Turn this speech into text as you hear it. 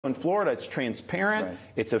In Florida, it's transparent, right.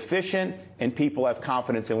 It's efficient, and people have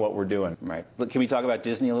confidence in what we're doing. Right. Can we talk about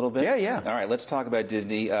Disney a little bit? Yeah. All right, let's talk about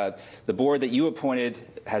Disney. The board that you appointed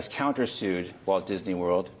has countersued Walt Disney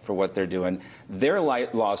World for what they're doing. Their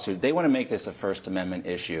lawsuit, they want to make this a First Amendment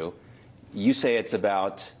issue. You say it's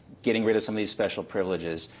about getting rid of some of these special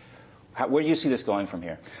privileges. Where do you see this going from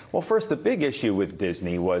here? Well, first, the big issue with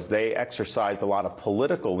Disney was they exercised a lot of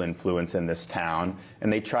political influence in this town,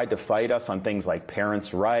 and they tried to fight us on things like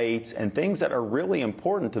parents' rights and things that are really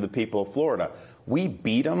important to the people of Florida. We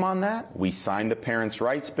beat them on that. We signed the Parents'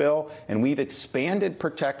 Rights Bill, and we've expanded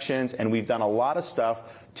protections, and we've done a lot of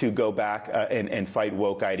stuff to go back and fight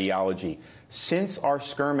woke ideology. Since our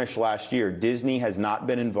skirmish last year, Disney has not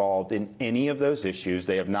been involved in any of those issues.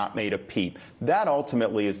 They have not made a peep. That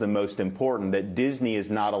ultimately is the most important, that Disney is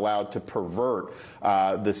not allowed to pervert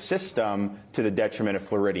the system to the detriment of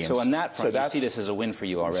Floridians. So on that front, you see this as a win for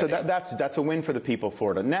you already. So that's a win for the people of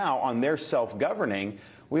Florida. Now, on their self-governing,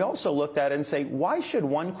 we also looked at it and say, why should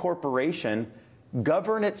one corporation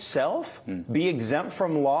govern itself, be exempt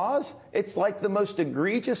from laws? It's like the most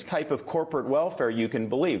egregious type of corporate welfare you can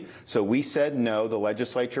believe. So we said no. The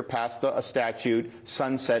legislature passed a statute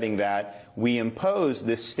sunsetting that. We imposed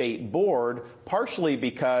this state board partially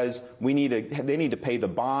because they need to pay the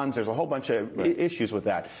bonds. There's a whole bunch of issues with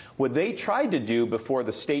that. What they tried to do before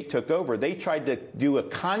the state took over, they tried to do a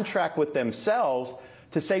contract with themselves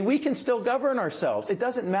to say we can still govern ourselves. It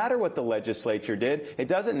doesn't matter what the legislature did. It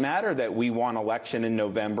doesn't matter that we won election in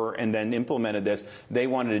November and then implemented this. They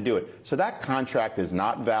wanted to do it. So that contract is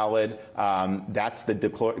not valid. That's the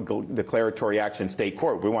declaratory action state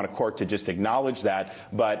court. We want a court to just acknowledge that.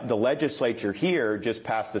 But the legislature here just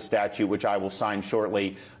passed a statute, which I will sign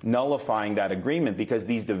shortly, nullifying that agreement because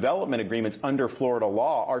these development agreements under Florida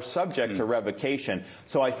law are subject to revocation.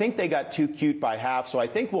 So I think they got too cute by half. So I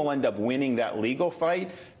think we'll end up winning that legal fight.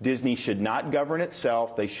 Disney should not govern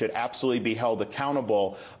itself. They should absolutely be held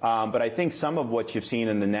accountable. But I think some of what you've seen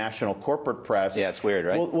in the national corporate press. Yeah, it's weird,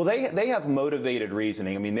 right? Well, they have motivated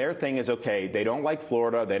reasoning. I mean, their thing is, okay, they don't like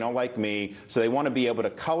Florida, they don't like me, so they want to be able to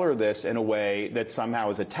color this in a way that somehow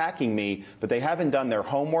is attacking me, but they haven't done their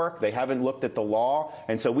homework, they haven't looked at the law,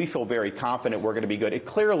 and so we feel very confident we're going to be good.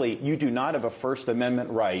 Clearly, you do not have a First Amendment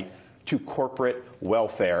right to corporate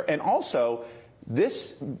welfare. And also,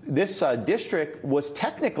 this district was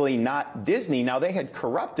technically not Disney. Now, they had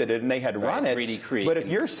corrupted it and they had run it. Reedy Creek. But if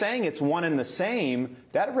you're saying it's one and the same,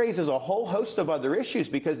 that raises a whole host of other issues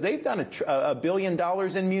because they've done $1 billion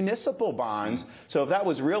in municipal bonds. So if that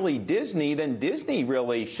was really Disney, then Disney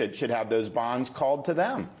really should have those bonds called to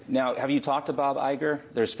them. Now, have you talked to Bob Iger?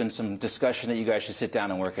 There's been some discussion that you guys should sit down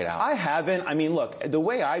and work it out. I haven't. I mean, look, the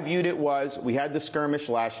way I viewed it was we had the skirmish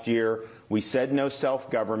last year. We said no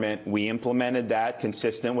self-government. We implemented that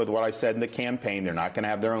consistent with what I said in the campaign. They're not going to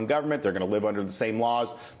have their own government. They're going to live under the same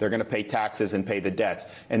laws. They're going to pay taxes and pay the debts.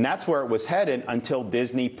 And that's where it was headed until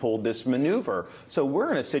Disney pulled this maneuver. So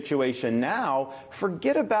we're in a situation now,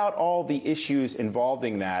 forget about all the issues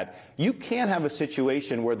involving that. You can't have a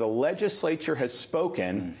situation where the legislature has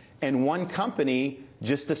spoken and one company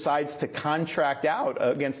just decides to contract out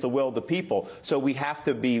against the will of the people. So we have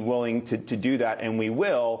to be willing to do that, and we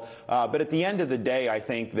will. But at the end of the day, I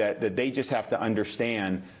think that they just have to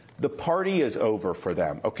understand the party is over for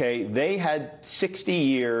them, okay? They had 60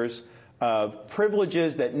 years of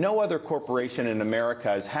privileges that no other corporation in America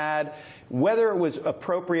has had. Whether it was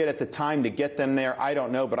appropriate at the time to get them there, I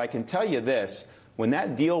don't know, but I can tell you this. When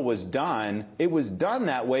that deal was done, it was done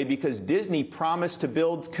that way because Disney promised to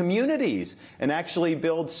build communities and actually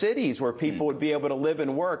build cities where people would be able to live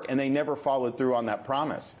and work, and they never followed through on that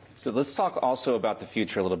promise. So let's talk also about the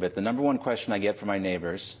future a little bit. The number one question I get from my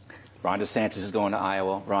neighbors, Ron DeSantis is going to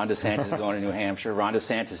Iowa, Ron DeSantis is going to New Hampshire, Ron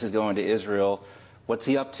DeSantis is going to Israel. What's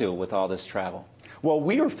he up to with all this travel? Well,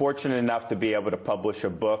 we were fortunate enough to be able to publish a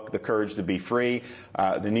book, The Courage to Be Free.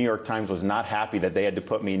 The New York Times was not happy that they had to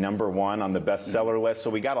put me #1 on the bestseller list,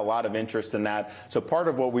 so we got a lot of interest in that. So part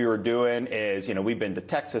of what we were doing is, you know, we've been to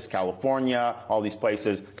Texas, California, all these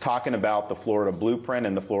places, talking about the Florida blueprint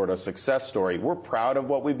and the Florida success story. We're proud of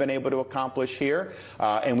what we've been able to accomplish here,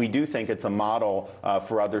 and we do think it's a model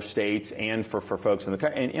for other states and for folks in the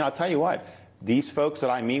country. And, you know, I'll tell you what. These folks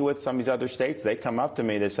that I meet with, some of these other states, they come up to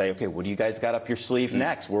me, they say, okay, what do you guys got up your sleeve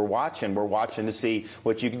next? We're watching to see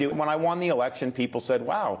what you can do. When I won the election, people said,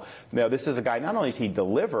 wow, you know, this is a guy, not only is he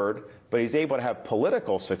delivered, but he's able to have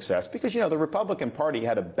political success because, you know, the Republican Party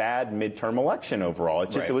had a bad midterm election overall.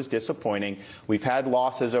 It just, it was disappointing. We've had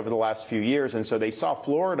losses over the last few years, and so they saw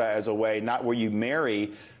Florida as a way, not where you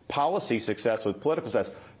marry policy success with political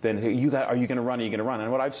success. then are you going to run? Are you going to run?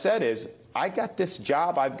 And what I've said is, I got this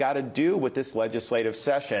job I've got to do with this legislative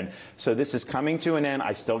session. So this is coming to an end.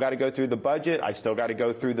 I still got to go through the budget. I still got to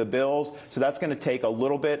go through the bills. So that's going to take a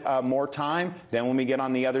little bit more time. Then when we get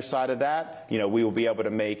on the other side of that, we will be able to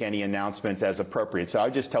make any announcements as appropriate. So I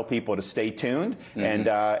would just tell people to stay tuned, and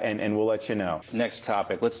we'll let you know. Next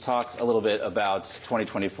topic. Let's talk a little bit about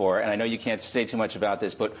 2024. And I know you can't say too much about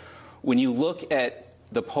this, but when you look at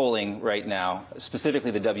the polling right now,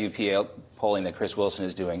 specifically the WPA polling that Chris Wilson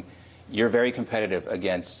is doing, you're very competitive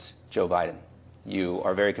against Joe Biden. You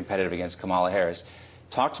are very competitive against Kamala Harris.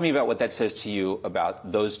 Talk to me about what that says to you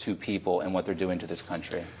about those two people and what they're doing to this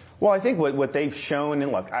country. Well, I think what they've shown,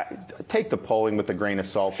 and look, I take the polling with a grain of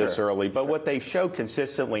salt this early, but what they've showed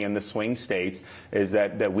consistently in the swing states is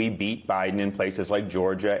that we beat Biden in places like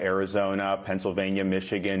Georgia, Arizona, Pennsylvania,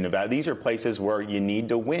 Michigan, Nevada. These are places where you need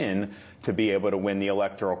to win to be able to win the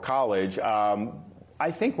Electoral College.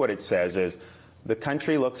 I think what it says is, the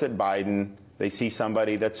country looks at Biden, they see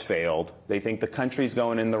somebody that's failed, they think the country's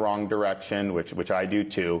going in the wrong direction, which I do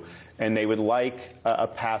too, and they would like a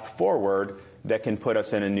path forward that can put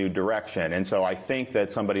us in a new direction. And so I think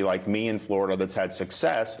that somebody like me in Florida that's had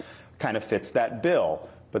success kind of fits that bill.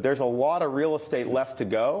 But there's a lot of real estate left to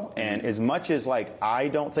go, and as much as I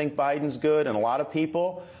don't think Biden's good, and a lot of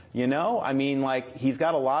people, he's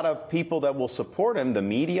got a lot of people that will support him. The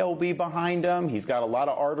media will be behind him. He's got a lot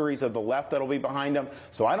of arteries of the left that will be behind him.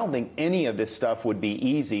 So I don't think any of this stuff would be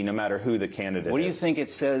easy, no matter who the candidate is. What do you think it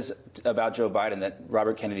says about Joe Biden that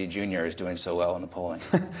Robert Kennedy Jr. is doing so well in the polling?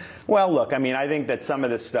 Well, look, I think that some of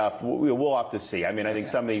this stuff, we'll have to see. I think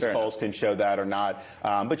some of these polls can show that or not.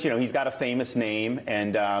 But, he's got a famous name,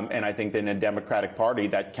 and I think that in a Democratic Party,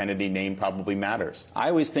 that Kennedy name probably matters. I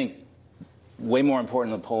always think way more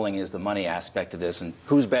important than the polling is the money aspect of this and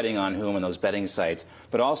who's betting on whom and those betting sites.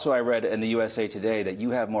 But also I read in the USA Today that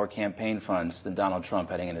you have more campaign funds than Donald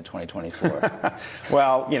Trump heading into 2024.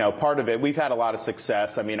 Well, part of it, we've had a lot of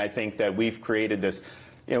success. I think that we've created this.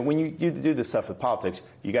 When you do this stuff with politics,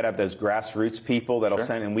 you got to have those grassroots people that'll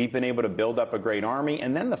send, and we've been able to build up a great army.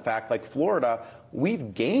 And then the fact, like Florida,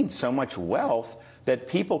 we've gained so much wealth that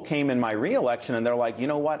people came in my reelection and they're like, you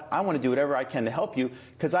know what, I want to do whatever I can to help you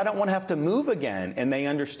because I don't want to have to move again. And they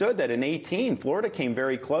understood that in 2018, Florida came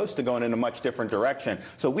very close to going in a much different direction.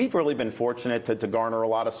 So we've really been fortunate to garner a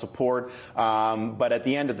lot of support. But at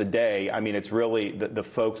the end of the day, it's really the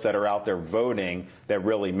folks that are out there voting that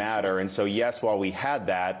really matter. And so, yes, while we had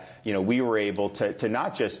that, we were able to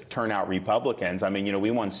not just turn out Republicans.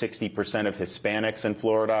 We won 60% of Hispanics in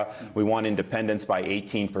Florida. We won independents by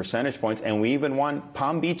 18 percentage points. And we even won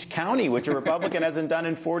Palm Beach County, which a Republican hasn't done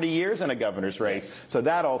in 40 years in a governor's race. So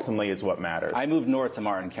that ultimately is what matters. I moved north to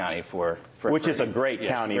Martin County for which is a great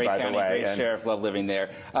county, great by county, the way. Great sheriff, love living there.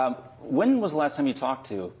 When was the last time you talked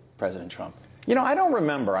to President Trump? I don't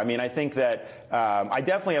remember. I think that I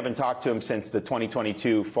definitely haven't talked to him since the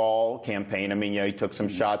 2022 fall campaign. He took some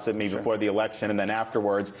shots at me before the election and then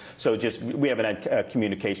afterwards. So we haven't had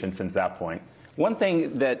communication since that point. One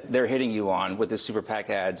thing that they're hitting you on with the Super PAC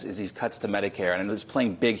ads is these cuts to Medicare, and it's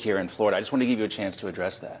playing big here in Florida. I just want to give you a chance to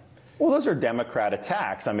address that. Well, those are Democrat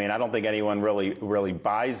attacks. I don't think anyone really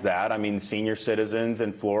buys that. Senior citizens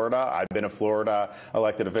in Florida, I've been a Florida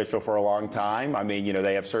elected official for a long time.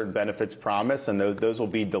 They have certain benefits promised, and those will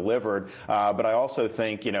be delivered. But I also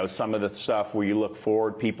think, some of the stuff where you look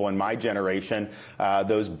forward, people in my generation,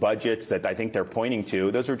 those budgets that I think they're pointing to,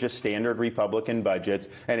 those are just standard Republican budgets.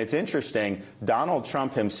 And it's interesting, Donald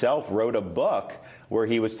Trump himself wrote a book where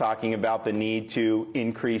he was talking about the need to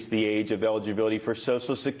increase the age of eligibility for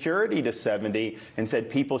Social Security to 70 and said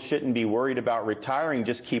people shouldn't be worried about retiring,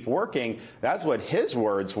 just keep working. That's what his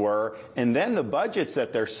words were. And then the budgets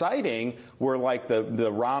that they're citing were like the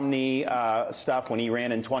Romney stuff when he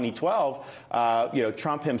ran in 2012.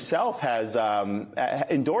 Trump himself has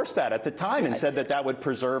endorsed that at the time and said that would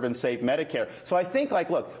preserve and save Medicare. So I think,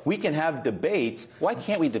 look, we can have debates. Why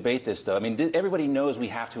can't we debate this, though? Everybody knows we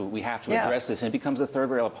have to address this, and it becomes the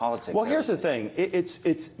third rail of politics. Well, here's the thing.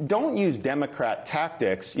 It's don't use Democrat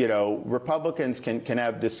tactics. Republicans can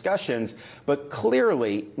have discussions, but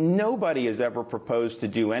clearly nobody has ever proposed to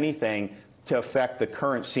do anything to affect the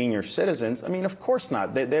current senior citizens. Of course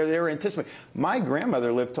not. They're anticipating. My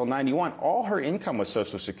grandmother lived till 91. All her income was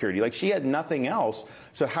Social Security. She had nothing else.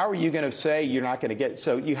 So how are you going to say you're not going to get?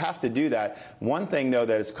 So you have to do that. One thing, though,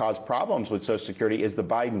 that has caused problems with Social Security is the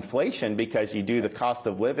Bidenflation, because you do the cost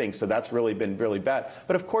of living. So that's really been really bad.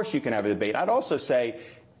 But of course you can have a debate. I'd also say,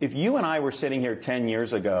 if you and I were sitting here 10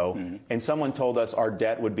 years ago and someone told us our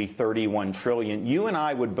debt would be $31 trillion, you and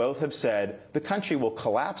I would both have said the country will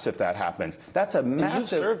collapse if that happens. That's a massive... And you've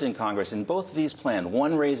served in Congress, and both of these plans,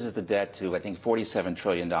 one raises the debt to, I think, $47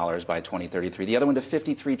 trillion by 2033, the other one to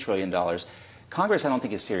 $53 trillion. Congress, I don't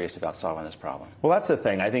think, is serious about solving this problem. Well, that's the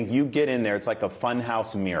thing. I think you get in there, it's like a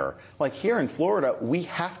funhouse mirror. Like here in Florida, we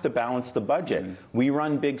have to balance the budget. We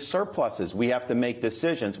run big surpluses. We have to make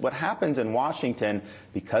decisions. What happens in Washington,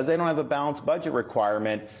 because they don't have a balanced budget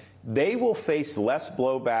requirement, they will face less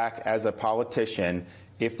blowback as a politician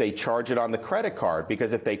if they charge it on the credit card.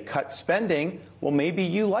 Because if they cut spending, well, maybe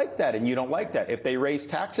you like that and you don't like that. If they raise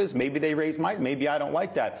taxes, maybe they raise mine, maybe I don't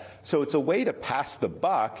like that. So it's a way to pass the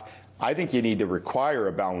buck. I think you need to require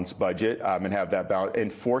a balanced budget and have that balance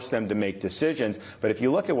and force them to make decisions. But if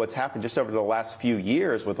you look at what's happened just over the last few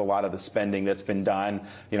years with a lot of the spending that's been done,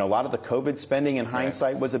 you know, a lot of the COVID spending in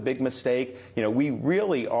hindsight was a big mistake. You know, we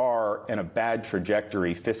really are in a bad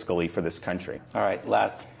trajectory fiscally for this country. All right,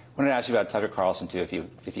 last, I wanted to ask you about Tucker Carlson, too, if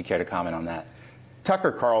you care to comment on that.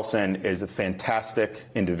 Tucker Carlson is a fantastic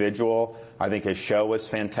individual. I think his show was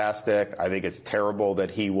fantastic. I think it's terrible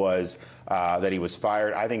that he was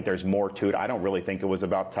fired. I think there's more to it. I don't really think it was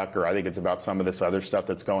about Tucker. I think it's about some of this other stuff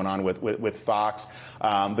that's going on with Fox.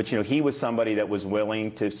 But, you know, he was somebody that was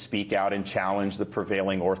willing to speak out and challenge the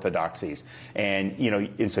prevailing orthodoxies. And, you know,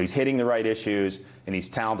 and so he's hitting the right issues, and he's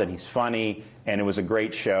talented, he's funny, and it was a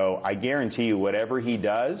great show. I guarantee you, whatever he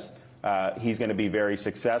does, he's going to be very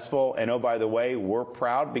successful. And oh, by the way, we're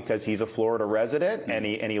proud because he's a Florida resident and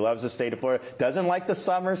he loves the state of Florida. Doesn't like the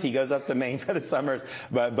summers. He goes up to Maine for the summers,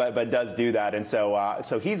 but does do that. And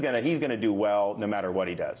so he's going to do well no matter what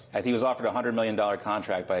he does. I think he was offered a $100 million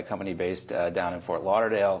contract by a company based down in Fort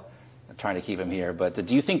Lauderdale, trying to keep him here. But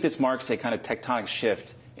do you think this marks a kind of tectonic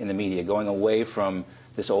shift in the media, going away from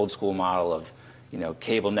this old school model of, you know,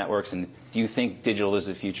 cable networks, and do you think digital is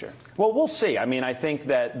the future? Well, we'll see. I mean, I think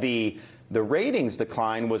that the ratings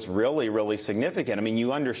decline was really, really significant. I mean,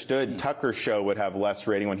 you understood Tucker's show would have less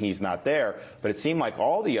rating when he's not there, but it seemed like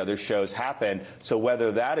all the other shows happened. So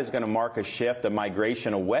whether that is going to mark a shift, a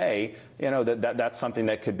migration away, you know, that's something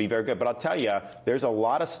that could be very good. But I'll tell you, there's a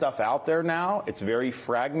lot of stuff out there now. It's very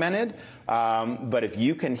fragmented. But if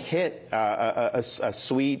you can hit a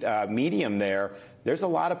sweet medium there, there's a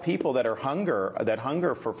lot of people that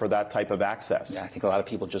hunger for that type of access. Yeah, I think a lot of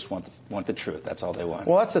people just want the truth. That's all they want.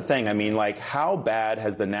 Well, that's the thing. I mean, like, how bad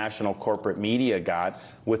has the national corporate media got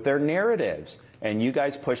with their narratives? And you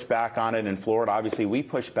guys push back on it in Florida. Obviously, we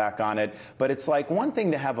push back on it. But it's like one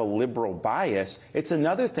thing to have a liberal bias. It's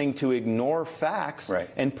another thing to ignore facts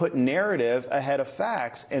and put narrative ahead of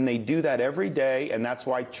facts. And they do that every day. And that's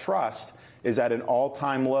why trust is at an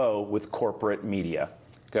all-time low with corporate media.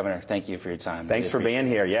 Governor, thank you for your time. Thanks for being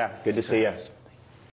here. Yeah, good to see you.